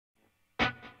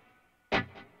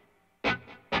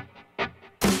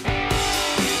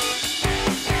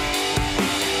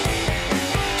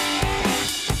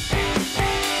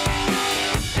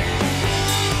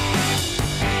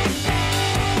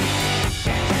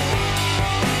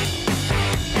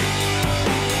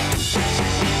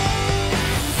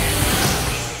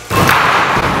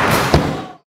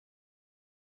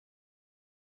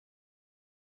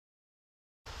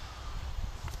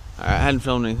hadn't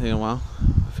filmed anything in a while.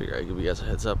 I figured I'd give you guys a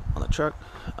heads up on the truck.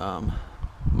 I'm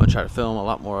gonna try to film a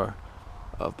lot more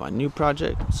of my new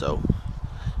project, so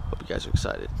hope you guys are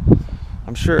excited.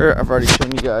 I'm sure I've already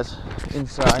shown you guys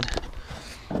inside.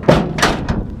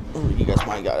 Ooh, you guys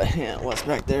might have got a hint at what's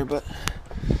back there, but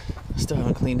still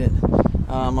haven't cleaned it.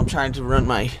 I'm trying to run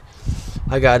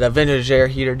I got a vintage air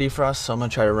heater defrost, so I'm gonna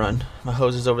try to run my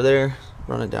hoses over there,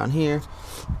 run it down here.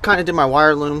 Kind of did my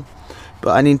wire loom,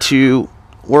 but I need to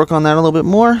work on that a little bit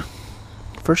more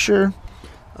for sure.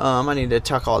 I need to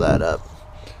tuck all that up.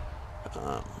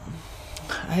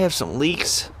 I have some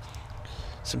leaks,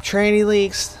 some tranny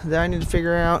leaks that I need to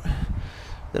figure out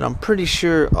that I'm pretty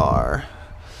sure are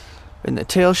in the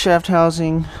tail shaft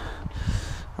housing.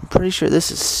 I'm pretty sure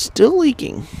this is still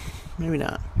leaking, maybe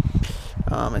not.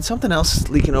 And something else is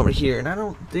leaking over here, and I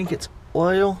don't think it's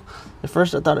oil. At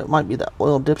first I thought it might be that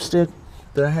oil dipstick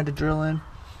that I had to drill in,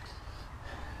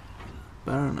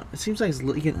 but I don't know. It seems like it's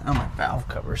leaking on my valve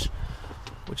covers,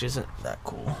 which isn't that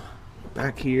cool.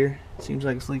 Back here, it seems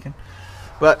like it's leaking.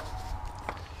 But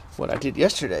what I did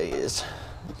yesterday is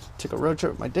took a road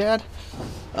trip with my dad.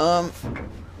 Took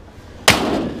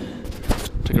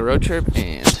a road trip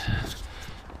and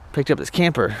picked up this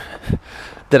camper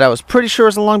that I was pretty sure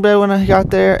was a long bed when I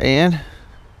got there, and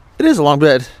it is a long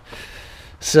bed.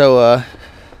 So,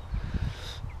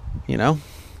 you know,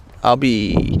 I'll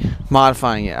be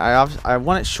modifying it. I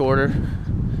want it shorter.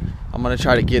 I'm gonna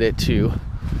try to get it to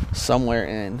somewhere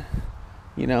in,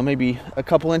 you know, maybe a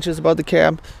couple inches above the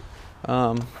cab.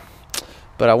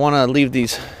 But I want to leave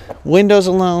these windows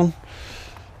alone.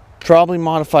 Probably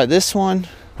modify this one.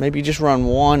 Maybe just run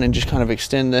one and just kind of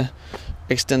extend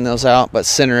those out, but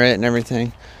center it and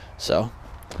everything. So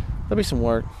there'll be some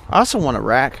work. I also want a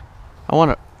rack. I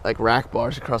want like rack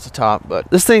bars across the top,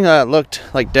 but this thing looked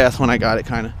like death when I got it.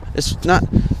 Kind of. It's not.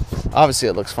 Obviously,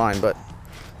 it looks fine, but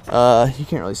you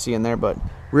can't really see in there. But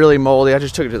really moldy. I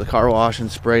just took it to the car wash and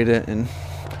sprayed it, and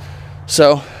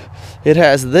so it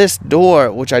has this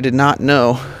door, which I did not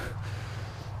know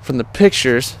from the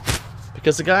pictures,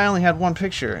 because the guy only had one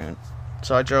picture, and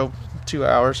so I drove 2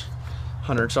 hours,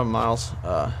 100-some miles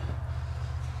to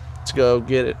go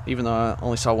get it, even though I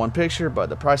only saw one picture. But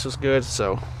the price was good,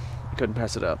 so I couldn't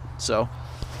pass it up. So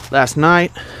last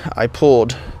night I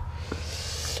pulled.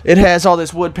 It has all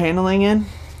this wood paneling in,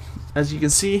 as you can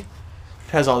see.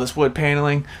 It has all this wood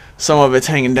paneling. Some of it's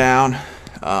hanging down.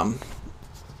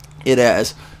 It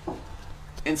has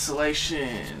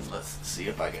insulation. Let's see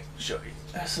if I can show you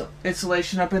some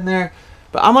insulation up in there.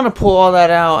 But I'm gonna pull all that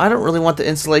out. I don't really want the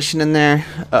insulation in there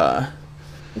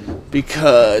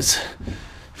because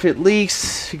if it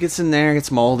leaks, if it gets in there, it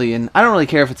gets moldy, and I don't really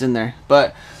care if it's in there.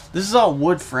 But this is all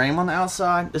wood frame on the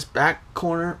outside. This back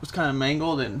corner was kind of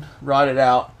mangled and rotted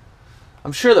out.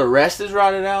 I'm sure the rest is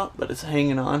rotted out, but it's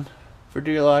hanging on for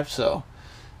dear life. So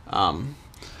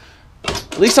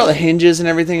at least all the hinges and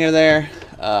everything are there.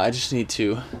 I just need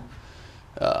to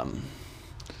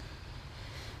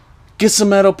get some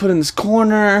metal put in this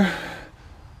corner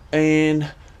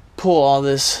and pull all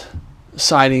this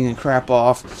siding and crap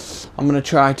off. I'm gonna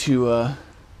try to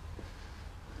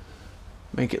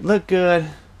make it look good,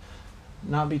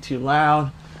 not be too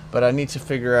loud, but I need to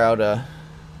figure out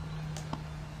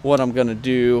what I'm gonna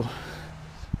do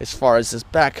as far as this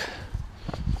back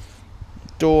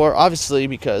door, obviously,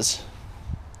 because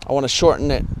I want to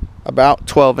shorten it about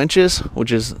 12 inches,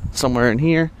 which is somewhere in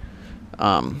here.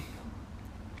 I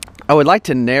would like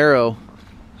to narrow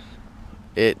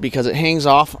it because it hangs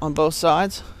off on both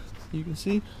sides, you can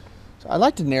see. So I'd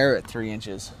like to narrow it 3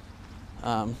 inches.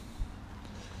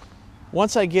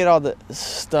 Once I get all the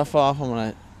stuff off, I'm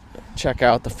gonna check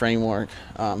out the framework.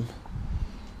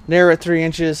 Narrow it 3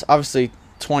 inches, obviously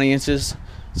 20 inches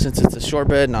since it's a short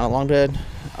bed, not a long bed.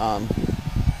 And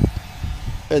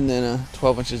then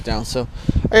 12 inches down. So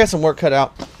I got some work cut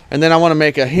out. And then I want to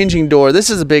make a hinging door. This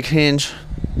is a big hinge,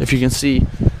 if you can see.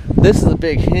 This is a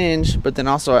big hinge, but then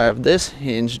also I have this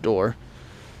hinge door.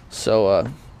 So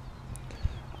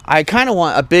I kind of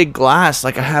want a big glass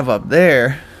like I have up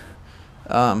there,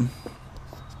 but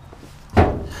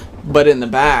in the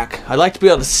back. I'd like to be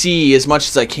able to see as much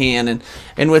as I can,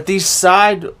 and with these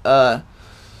side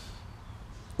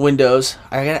windows,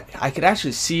 I could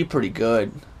actually see pretty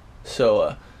good.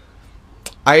 So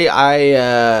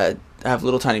I have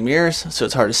little tiny mirrors, so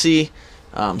it's hard to see.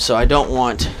 So I don't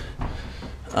want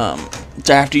to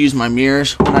have to use my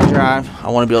mirrors when I drive. I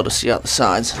want to be able to see out the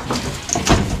sides.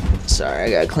 Sorry,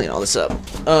 I gotta clean all this up.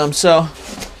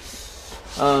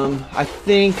 I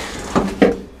think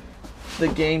the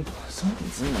game.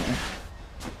 Something's in there.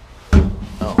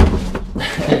 Oh.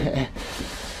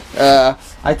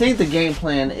 I think the game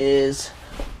plan is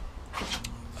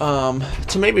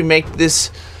to maybe make this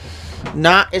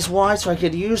not as wide, so I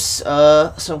could use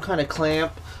some kind of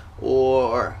clamp,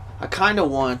 or I kind of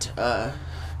want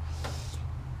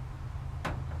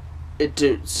it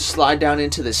to slide down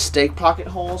into the stake pocket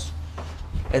holes,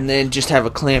 and then just have a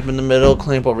clamp in the middle,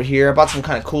 clamp over here. I bought some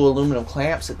kind of cool aluminum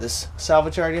clamps at this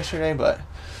salvage yard yesterday, but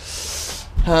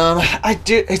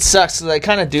it sucks because I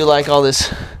kind of do like all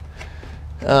this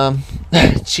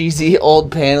cheesy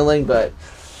old paneling, but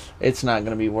it's not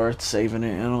gonna be worth saving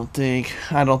it. I don't think.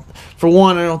 For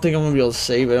one, I don't think I'm gonna be able to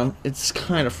save it. It's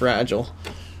kind of fragile,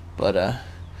 but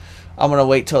I'm gonna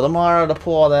wait till tomorrow to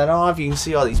pull all that off. You can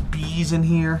see all these bees in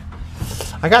here.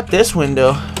 I got this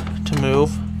window to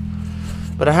move,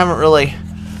 but I haven't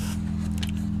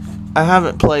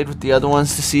played with the other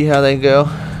ones to see how they go.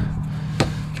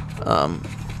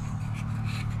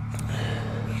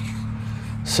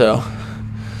 So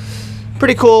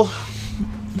pretty cool.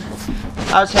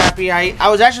 I was happy. I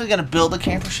was actually gonna build a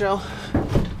camper shell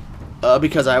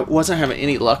because I wasn't having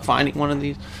any luck finding one of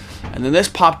these, and then this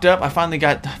popped up. I finally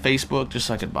got Facebook just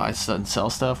so I could buy and sell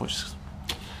stuff, which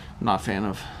I'm not a fan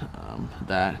of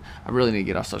that. I really need to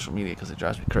get off social media because it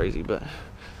drives me crazy. But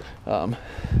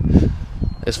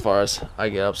as far as I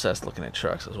get obsessed looking at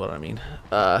trucks is what I mean.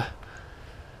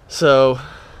 So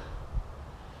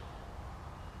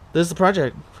this is the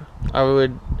project.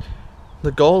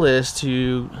 The goal is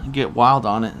to get wild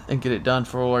on it and get it done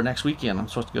for next weekend. I'm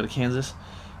supposed to go to Kansas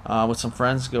with some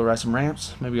friends, go ride some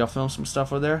ramps. Maybe I'll film some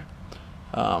stuff over there.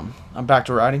 I'm back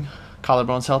to riding.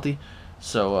 Collarbone's healthy.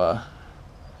 So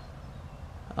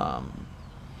I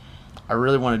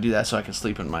really want to do that so I can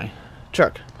sleep in my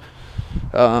truck.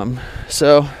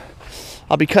 So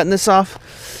I'll be cutting this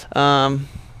off.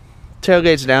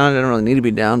 Tailgate's down. It doesn't really need to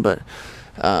be down, but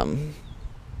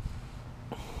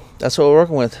that's what we're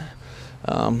working with.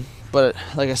 But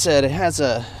like I said, it has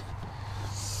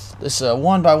this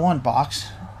 1x1 box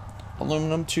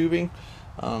aluminum tubing,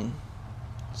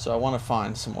 so I want to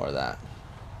find some more of that.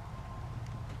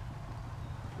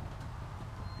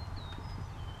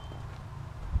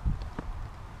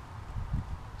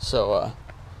 So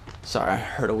sorry, I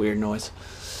heard a weird noise.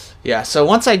 Yeah, so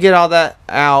once I get all that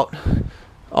out,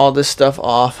 all this stuff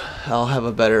off, I'll have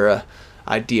a better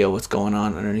idea what's going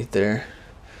on underneath there.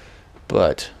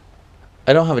 But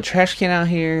I don't have a trash can out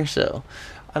here, so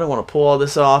I don't want to pull all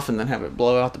this off and then have it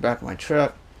blow out the back of my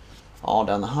truck all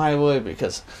down the highway,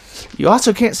 because you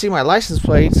also can't see my license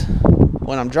plates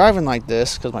when I'm driving like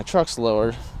this because my truck's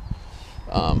lowered.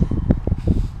 I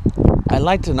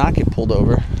like to not get pulled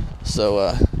over,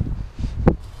 so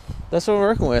that's what we're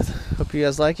working with. Hope you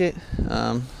guys like it.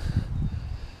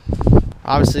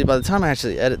 Obviously, by the time I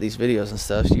actually edit these videos and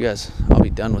stuff, I'll be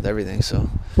done with everything, so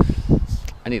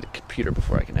I need a computer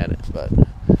before I can edit, but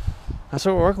that's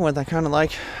what we're working with. I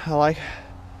like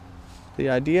the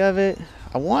idea of it.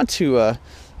 I want to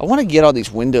get all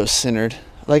these windows centered.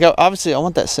 Like, obviously I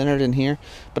want that centered in here,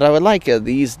 but I would like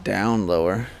these down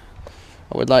lower.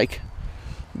 I would like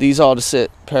these all to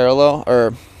sit parallel,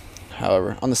 or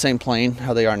however, on the same plane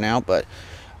how they are now, but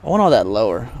I want all that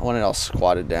lower. I want it all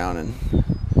squatted down, and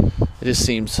it just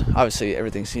seems, obviously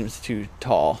everything seems too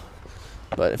tall,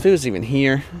 but if it was even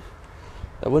here,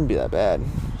 that wouldn't be that bad.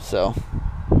 So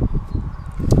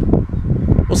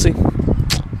we'll see.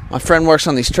 My friend works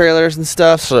on these trailers and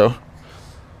stuff, so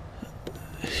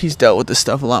he's dealt with this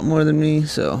stuff a lot more than me,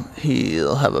 so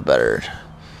he'll have a better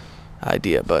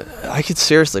idea. But I could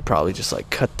seriously probably just like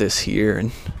cut this here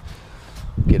and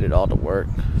get it all to work.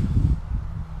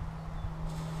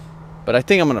 But I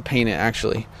think I'm gonna paint it.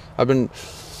 Actually, I've been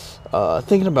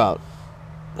thinking about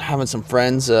having some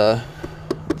friends that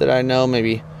I know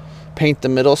maybe paint the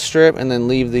middle strip and then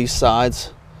leave these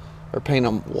sides, or paint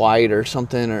them white or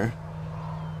something, or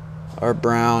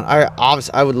brown.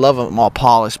 I would love them all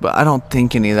polished, but I don't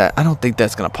think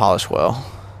that's gonna polish well.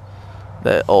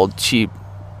 That old cheap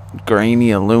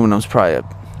grainy aluminum's probably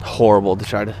horrible to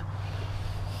try to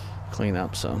clean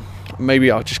up, so maybe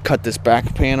I'll just cut this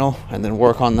back panel and then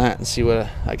work on that and see what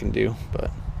I can do. But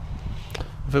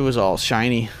if it was all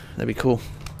shiny, that'd be cool,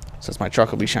 since my truck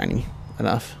will be shiny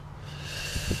enough.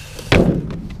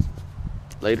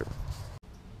 Later.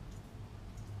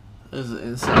 This is the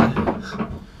inside.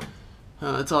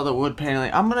 It's all the wood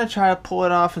paneling. I'm gonna try to pull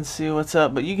it off and see what's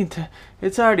up, but you can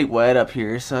it's already wet up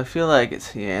here, so I feel like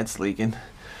it's leaking.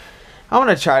 I'm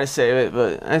gonna try to save it,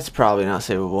 but it's probably not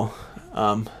savable.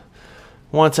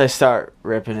 Once I start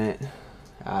ripping it,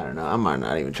 I don't know, I might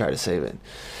not even try to save it,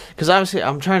 because obviously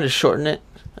I'm trying to shorten it,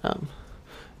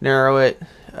 narrow it,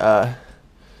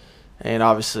 and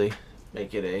obviously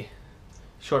make it a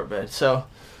short bed. So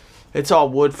it's all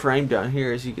wood frame down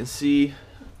here, as you can see.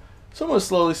 So I'm going to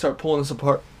slowly start pulling this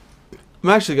apart. I'm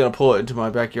actually going to pull it into my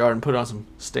backyard and put on some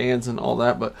stands and all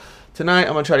that. But tonight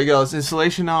I'm going to try to get all this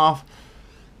insulation off.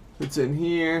 It's in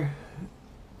here.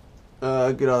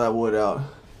 Get all that wood out.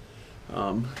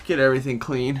 Get everything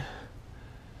clean.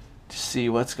 To see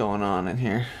what's going on in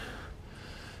here.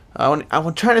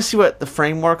 I'm trying to see what the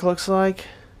framework looks like.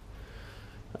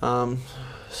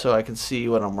 So I can see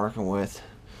what I'm working with.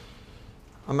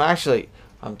 I'm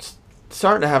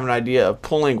starting to have an idea of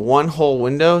pulling one whole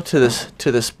window to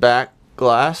this back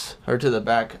glass, or to the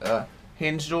back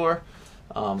hinge door,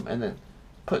 and then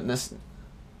cutting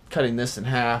this in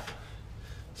half.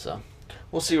 So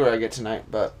we'll see where I get tonight,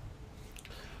 but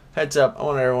heads up, I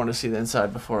want everyone to see the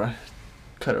inside before I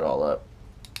cut it all up.